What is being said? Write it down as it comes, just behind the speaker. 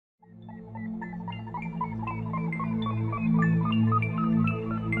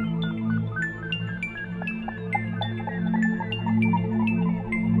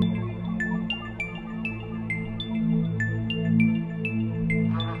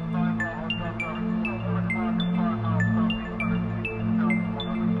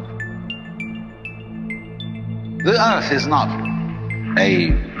The Earth is not a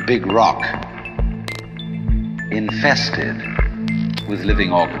big rock infested with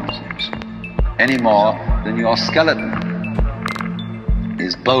living organisms, any more than your skeleton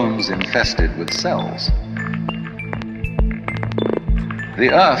is bones infested with cells.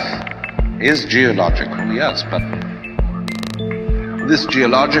 The Earth is geological, yes, but this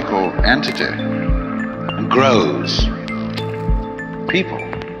geological entity grows people.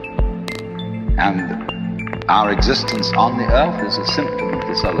 And our existence on the Earth is a symptom of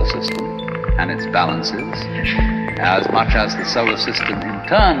the solar system and its balances, as much as the solar system in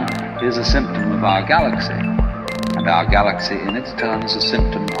turn is a symptom of our galaxy. And our galaxy in its turn is a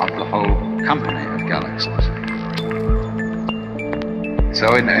symptom of the whole company of galaxies.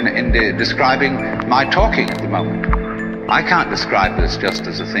 So in describing my talking at the moment, I can't describe this just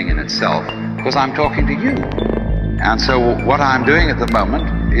as a thing in itself, because I'm talking to you. And so what I'm doing at the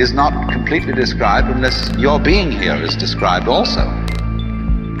moment is not completely described unless your being here is described also.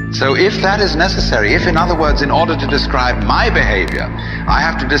 So if that is necessary, if in other words, in order to describe my behavior, I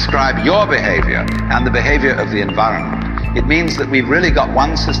have to describe your behavior and the behavior of the environment, it means that we've really got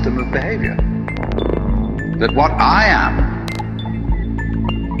one system of behavior. That what I am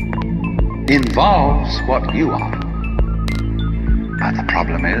involves what you are. But the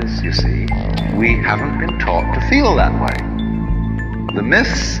problem is, you see, we haven't been taught to feel that way. The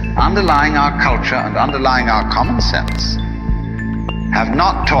myths underlying our culture and underlying our common sense have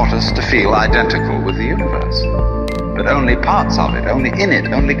not taught us to feel identical with the universe, but only parts of it, only in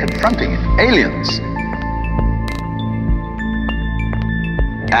it, only confronting it, aliens.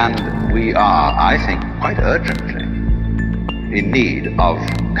 And we are, I think, quite urgently in need of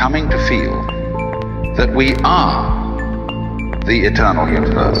coming to feel that we are the eternal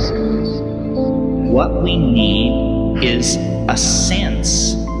universe. What we need is a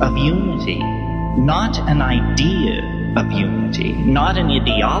sense of unity, not an idea of unity, not an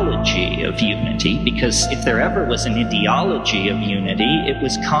ideology of unity, because if there ever was an ideology of unity, it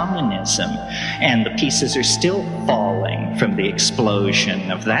was communism, and the pieces are still falling from the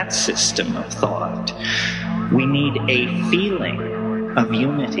explosion of that system of thought. We need a feeling of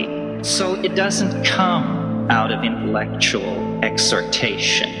unity. So it doesn't come out of intellectual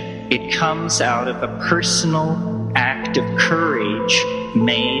exhortation. It comes out of a personal act of courage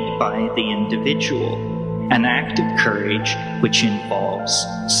made by the individual. An act of courage which involves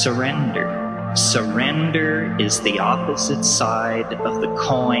surrender. Surrender is the opposite side of the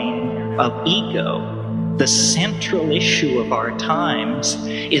coin of ego. The central issue of our times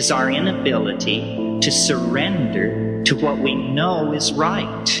is our inability to surrender to what we know is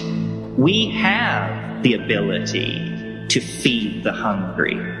right. We have the ability to feed the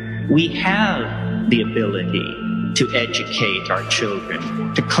hungry. We have the ability to educate our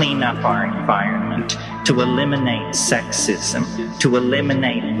children, to clean up our environment, to eliminate sexism, to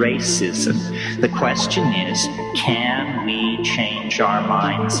eliminate racism. The question is, can we change our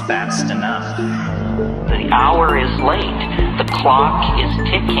minds fast enough? The hour is late. The clock is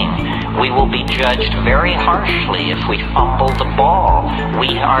ticking. We will be judged very harshly if we fumble the ball.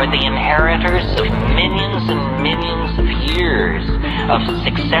 We are the inheritors of millions and millions of years of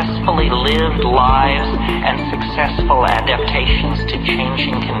successfully lived lives and successful adaptations to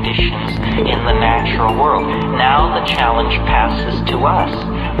changing conditions in the natural world. Now the challenge passes to us,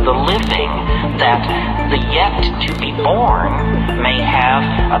 the living, that the yet-to-be born may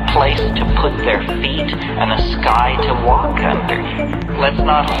have a place to put their feet and a sky to walk under. Let's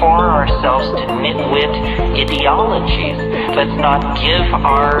not whore ourselves to nitwit ideologies. Let's not give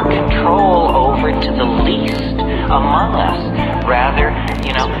our control over to the least among us. Rather,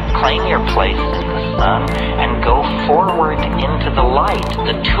 claim your place in the sun and go forward into the light.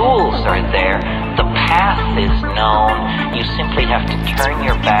 The tools are there. The path is known. You simply have to turn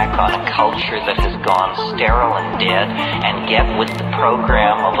your back on a culture that has gone sterile and dead and get with the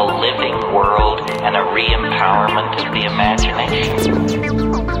program of a living world and a re-empowerment of the imagination.